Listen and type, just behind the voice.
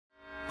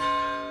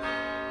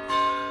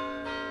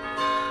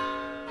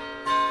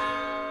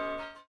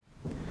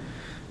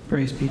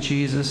Praise be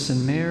Jesus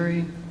and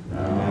Mary.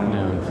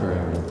 Now and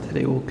forever.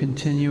 Today we'll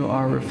continue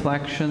our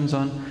reflections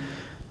on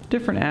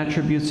different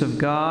attributes of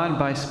God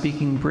by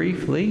speaking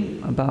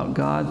briefly about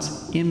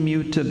God's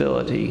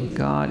immutability.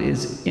 God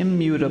is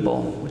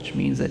immutable, which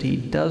means that he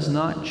does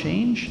not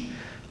change.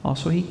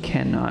 Also, he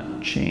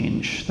cannot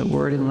change. The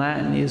word in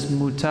Latin is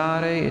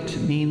mutare. It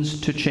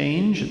means to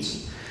change.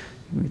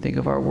 When we think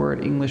of our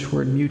English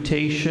word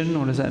mutation,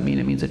 what does that mean?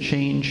 It means a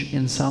change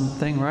in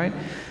something, right?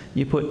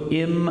 You put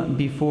im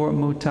before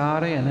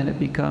mutare, and then it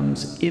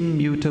becomes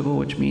immutable,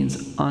 which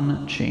means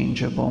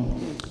unchangeable.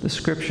 The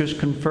scriptures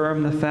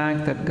confirm the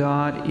fact that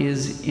God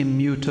is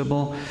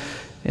immutable.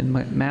 In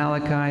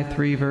Malachi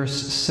 3, verse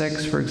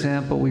 6, for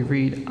example, we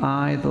read,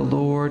 I, the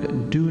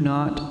Lord, do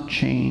not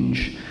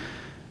change.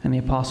 And the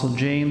Apostle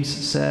James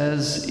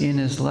says in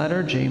his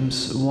letter,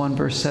 James 1,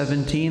 verse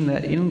 17,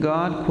 that in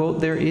God,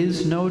 quote, there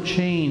is no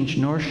change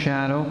nor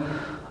shadow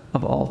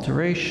of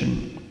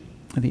alteration.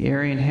 The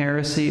Arian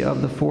heresy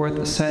of the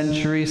 4th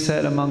century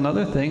said, among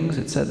other things,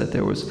 it said that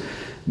there was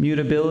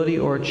mutability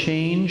or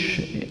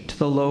change to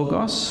the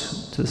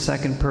Logos, to the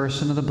second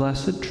person of the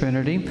Blessed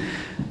Trinity.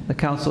 The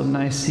Council of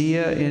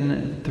Nicaea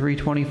in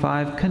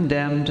 325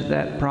 condemned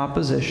that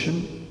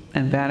proposition,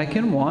 and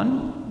Vatican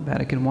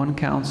I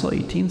Council,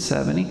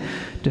 1870,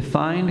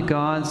 defined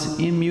God's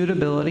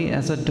immutability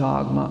as a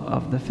dogma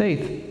of the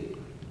faith.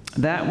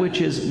 That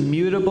which is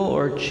mutable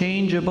or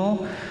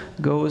changeable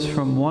goes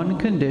from one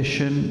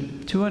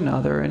condition to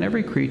another, and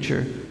every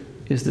creature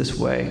is this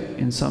way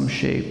in some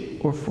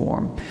shape or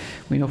form.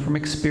 We know from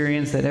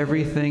experience that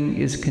everything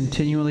is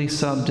continually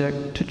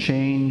subject to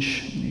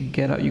change. You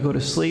get up, you go to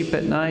sleep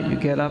at night, you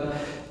get up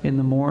in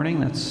the morning,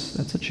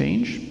 that's a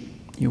change.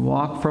 You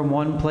walk from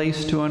one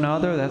place to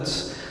another,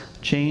 that's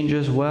change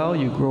as well.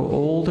 You grow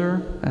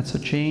older, that's a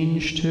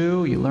change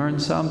too. You learn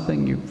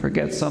something, you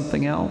forget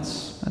something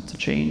else, that's a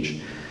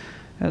change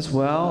as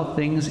well.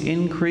 Things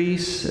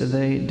increase,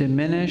 they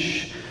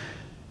diminish.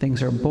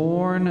 Things are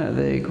born,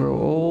 they grow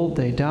old,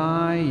 they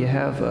die. You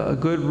have a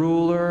good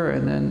ruler,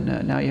 and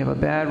then now you have a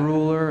bad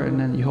ruler, and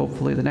then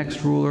hopefully the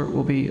next ruler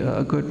will be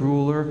a good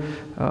ruler.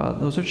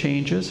 Those are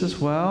changes as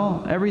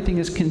well. Everything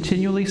is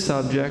continually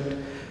subject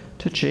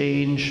to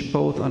change,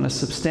 both on a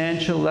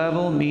substantial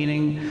level,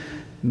 meaning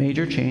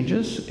major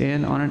changes,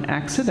 and on an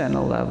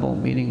accidental level,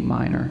 meaning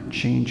minor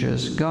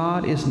changes.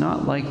 God is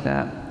not like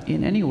that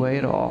in any way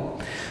at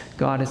all.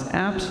 God is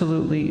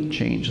absolutely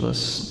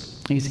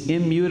changeless. He's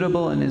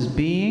immutable in his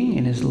being,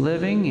 in his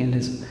living, in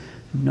his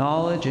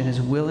knowledge, in his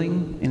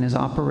willing, in his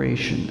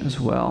operation as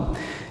well.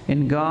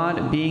 In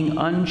God, being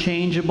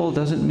unchangeable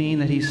doesn't mean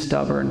that he's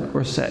stubborn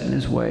or set in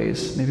his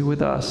ways. Maybe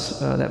with us,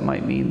 that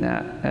might mean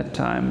that at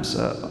times.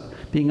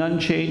 Being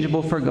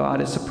unchangeable for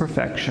God is a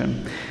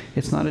perfection.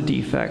 It's not a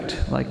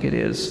defect like it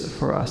is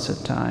for us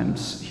at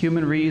times.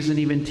 Human reason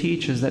even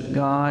teaches that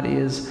God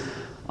is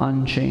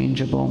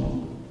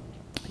unchangeable.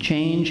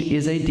 Change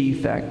is a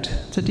defect.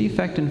 It's a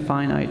defect in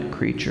finite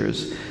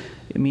creatures.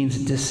 It means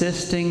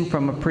desisting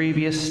from a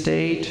previous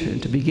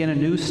state to begin a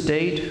new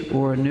state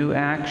or a new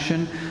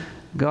action.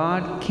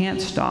 God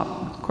can't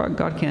stop.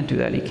 God can't do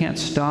that. He can't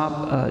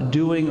stop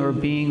doing or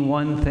being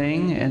one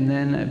thing and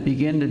then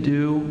begin to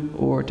do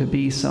or to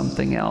be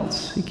something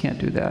else. He can't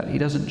do that. He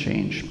doesn't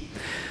change.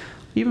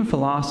 Even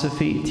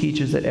philosophy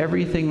teaches that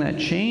everything that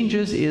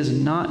changes is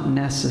not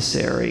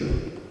necessary.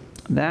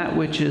 That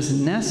which is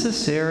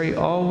necessary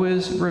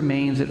always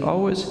remains. It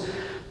always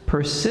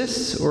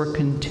persists or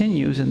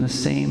continues in the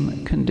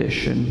same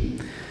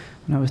condition.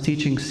 When I was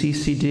teaching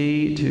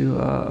CCD to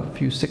a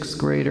few 6th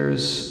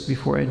graders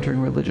before entering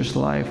religious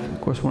life,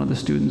 of course, one of the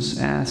students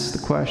asked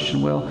the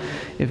question, well,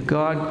 if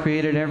God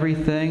created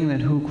everything, then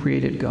who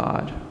created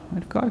God?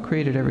 If God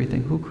created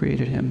everything, who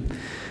created him?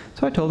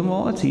 So I told him,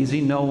 well, it's easy.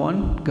 No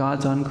one.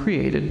 God's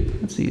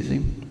uncreated. That's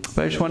easy.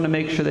 But I just wanted to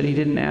make sure that he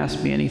didn't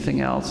ask me anything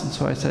else. And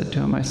so I said to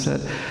him, I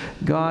said,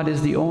 God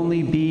is the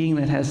only being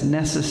that has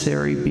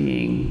necessary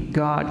being.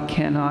 God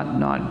cannot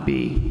not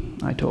be,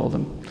 I told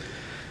him.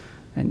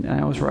 And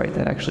I was right.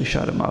 That actually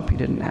shut him up. He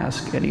didn't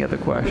ask any other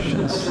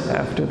questions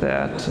after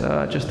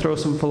that. Just throw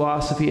some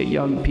philosophy at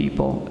young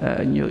people,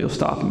 and you'll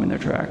stop them in their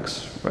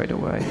tracks right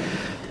away.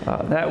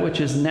 That which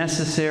is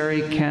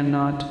necessary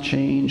cannot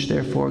change.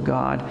 Therefore,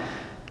 God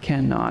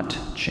cannot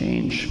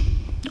change.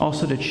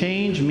 Also, to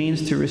change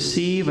means to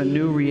receive a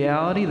new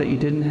reality that you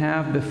didn't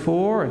have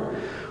before,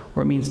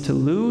 or it means to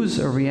lose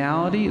a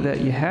reality that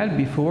you had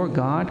before.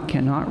 God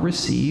cannot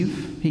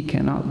receive. He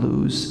cannot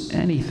lose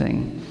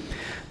anything.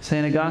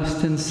 St.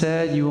 Augustine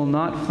said, you will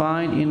not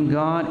find in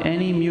God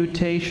any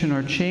mutation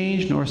or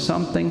change, nor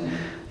something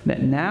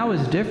that now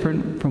is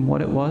different from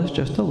what it was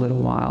just a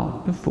little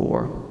while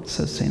before,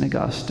 says St.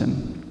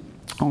 Augustine.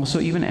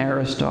 Also, even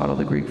Aristotle,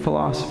 the Greek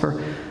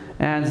philosopher,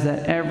 adds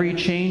that every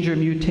change or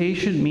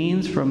mutation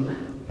means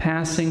from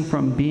passing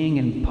from being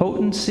in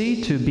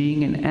potency to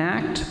being in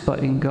act,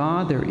 but in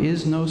God there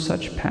is no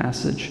such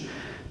passage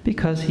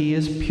because he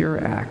is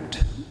pure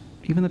act.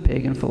 Even the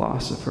pagan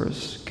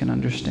philosophers can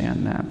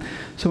understand that.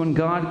 So when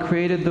God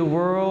created the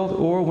world,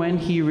 or when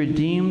he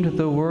redeemed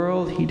the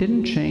world, he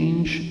didn't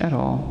change at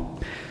all.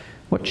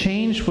 What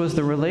changed was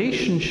the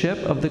relationship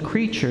of the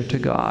creature to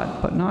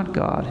God, but not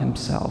God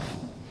himself.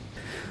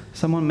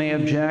 Someone may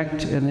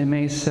object, and they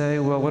may say,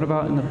 well, what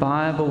about in the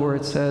Bible where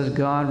it says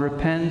God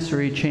repents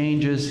or he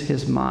changes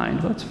his mind?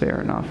 Well, that's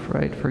fair enough,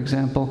 right? For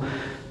example,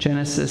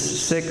 Genesis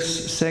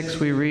 6:6,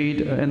 we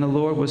read, and the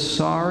Lord was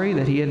sorry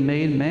that he had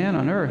made man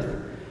on earth,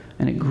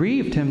 and it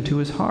grieved him to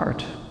his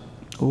heart.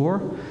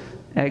 Or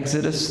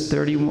Exodus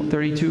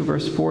 32,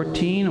 verse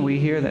 14, we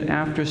hear that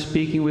after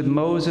speaking with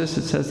Moses,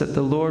 it says that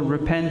the Lord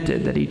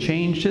repented, that he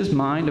changed his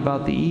mind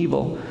about the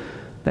evil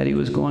that he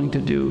was going to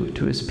do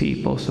to his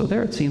people. So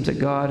there it seems that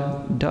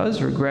God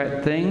does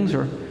regret things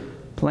or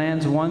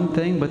plans one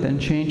thing but then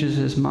changes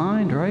his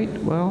mind, right?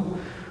 Well,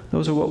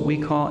 those are what we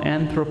call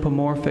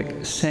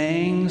anthropomorphic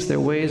sayings.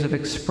 They're ways of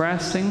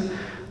expressing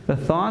the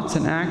thoughts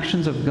and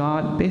actions of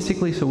God,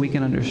 basically so we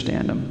can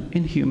understand them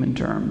in human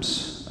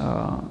terms.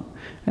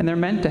 And they're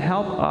meant to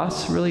help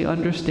us really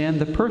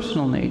understand the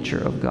personal nature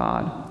of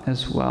God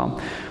as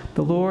well.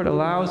 The Lord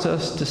allows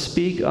us to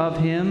speak of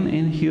him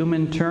in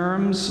human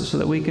terms so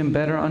that we can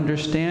better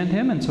understand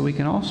him, and so we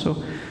can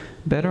also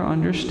better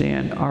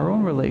understand our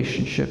own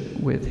relationship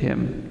with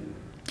him.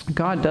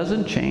 God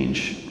doesn't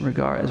change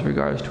as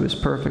regards to his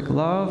perfect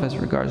love, as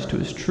regards to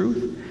his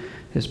truth,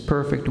 his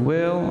perfect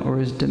will, or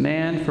his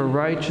demand for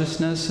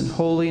righteousness and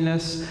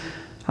holiness.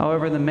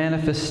 However, the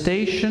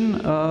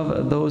manifestation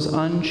of those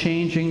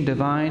unchanging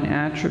divine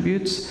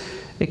attributes,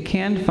 it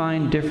can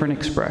find different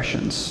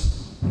expressions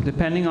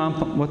depending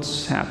on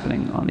what's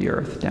happening on the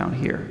earth down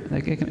here.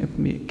 Like it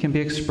can be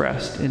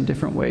expressed in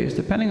different ways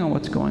depending on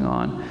what's going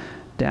on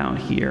down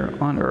here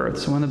on earth.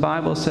 So when the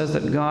Bible says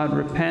that God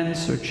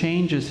repents or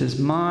changes his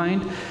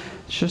mind,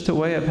 it's just a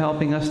way of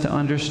helping us to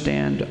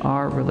understand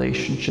our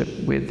relationship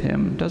with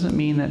him. It doesn't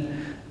mean that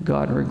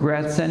God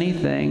regrets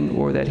anything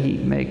or that he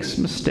makes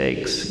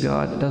mistakes.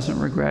 God doesn't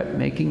regret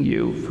making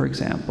you, for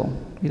example.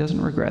 He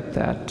doesn't regret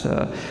that.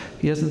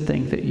 He doesn't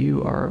think that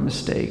you are a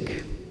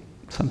mistake.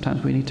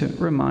 Sometimes we need to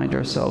remind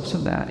ourselves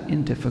of that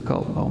in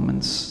difficult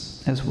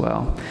moments as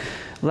well.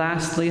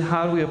 Lastly,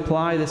 how do we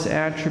apply this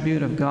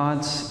attribute of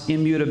God's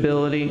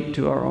immutability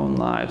to our own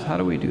lives? How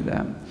do we do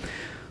that?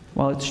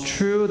 While it's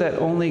true that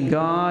only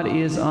God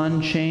is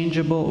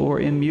unchangeable or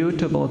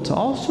immutable, it's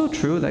also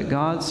true that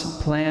God's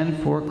plan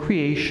for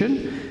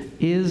creation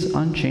is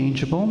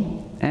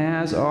unchangeable,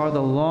 as are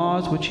the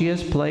laws which he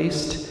has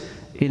placed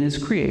in his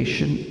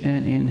creation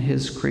and in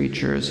his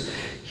creatures.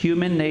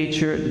 Human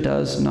nature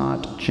does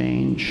not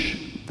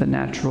change. The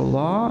natural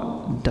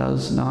law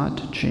does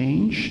not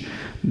change.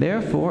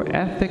 Therefore,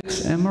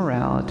 ethics and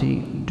morality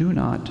do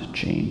not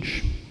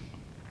change.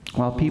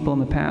 While people in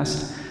the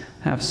past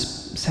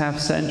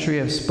half-century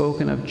have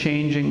spoken of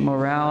changing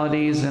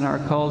moralities in our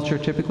culture,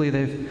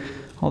 typically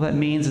all that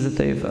means is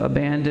that they've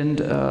abandoned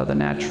the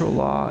natural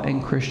law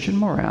and Christian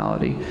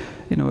morality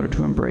in order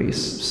to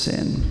embrace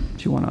sin.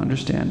 If you want to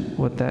understand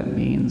what that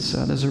means,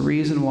 there's a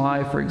reason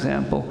why, for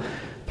example,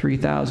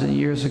 3,000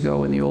 years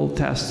ago in the Old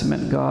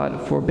Testament,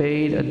 God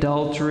forbade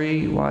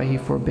adultery, why he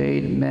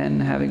forbade men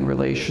having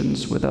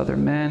relations with other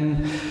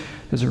men.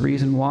 There's a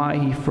reason why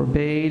he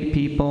forbade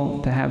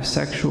people to have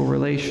sexual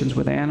relations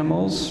with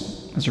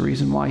animals. There's a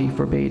reason why he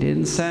forbade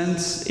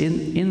incest,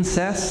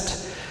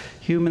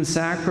 human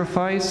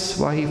sacrifice,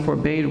 why he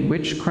forbade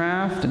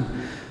witchcraft and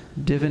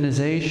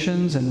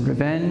divinizations and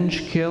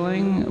revenge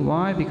killing.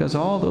 Why? Because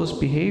all those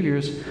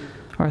behaviors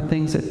are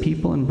things that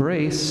people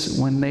embrace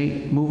when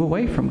they move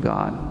away from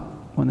God,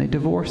 when they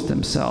divorce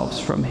themselves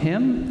from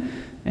him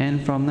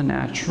and from the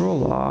natural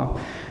law.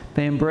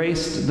 They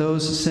embraced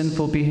those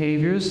sinful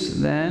behaviors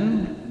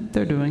then,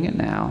 they're doing it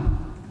now,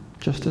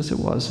 just as it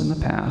was in the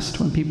past.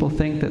 When people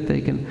think that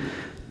they can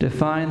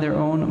define their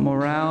own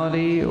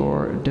morality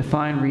or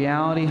define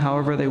reality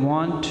however they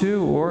want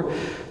to, or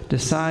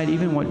decide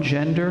even what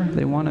gender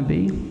they want to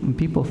be, when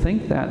people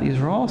think that, these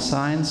are all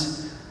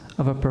signs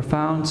of a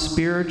profound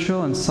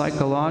spiritual and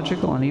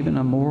psychological and even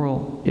a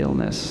moral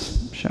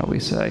illness, shall we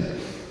say.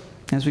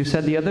 As we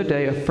said the other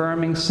day,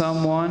 affirming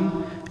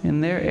someone in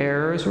their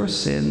errors or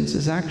sins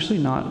is actually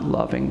not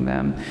loving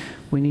them.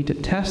 We need to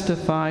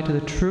testify to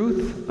the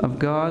truth of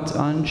God's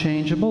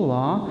unchangeable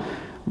law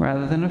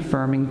rather than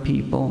affirming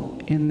people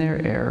in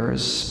their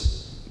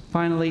errors.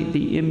 Finally,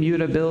 the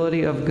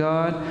immutability of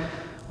God,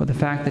 or the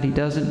fact that he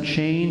doesn't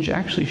change,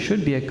 actually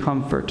should be a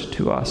comfort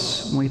to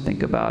us when we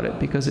think about it,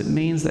 because it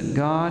means that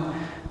God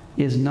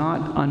is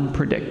not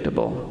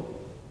unpredictable.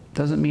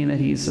 Doesn't mean that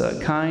he's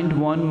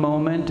kind one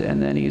moment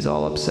and then he's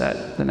all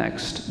upset the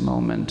next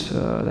moment,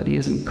 that he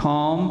isn't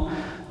calm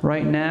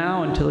right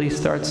now until he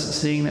starts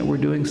seeing that we're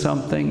doing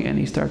something and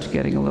he starts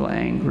getting a little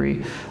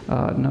angry.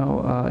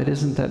 No, it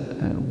isn't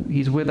that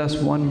he's with us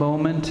one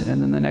moment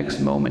and then the next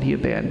moment he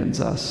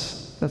abandons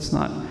us. That's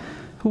not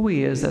who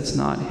he is. That's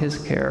not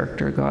his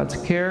character. God's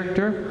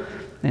character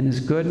and his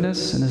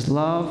goodness and his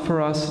love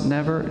for us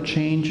never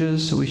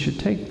changes, so we should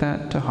take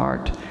that to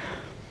heart.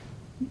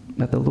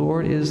 That the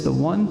Lord is the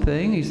one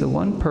thing, He's the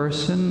one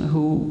person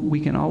who we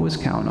can always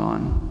count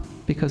on,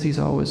 because He's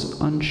always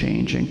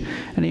unchanging.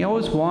 And He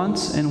always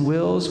wants and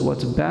wills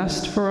what's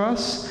best for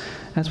us,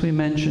 as we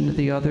mentioned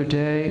the other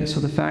day. So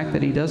the fact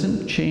that He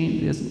doesn't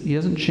change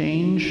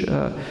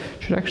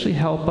should actually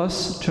help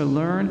us to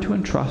learn to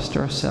entrust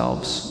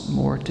ourselves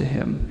more to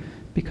Him,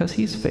 because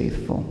He's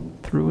faithful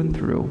through and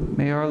through.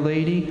 May Our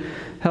Lady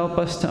help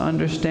us to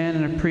understand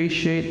and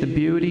appreciate the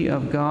beauty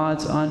of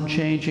God's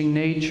unchanging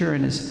nature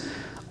and His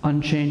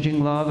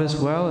unchanging love as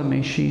well, and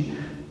may she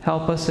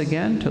help us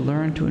again to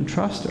learn to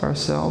entrust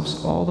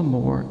ourselves all the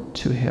more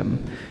to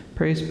Him.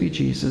 Praise be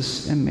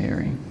Jesus and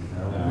Mary.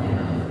 Amen.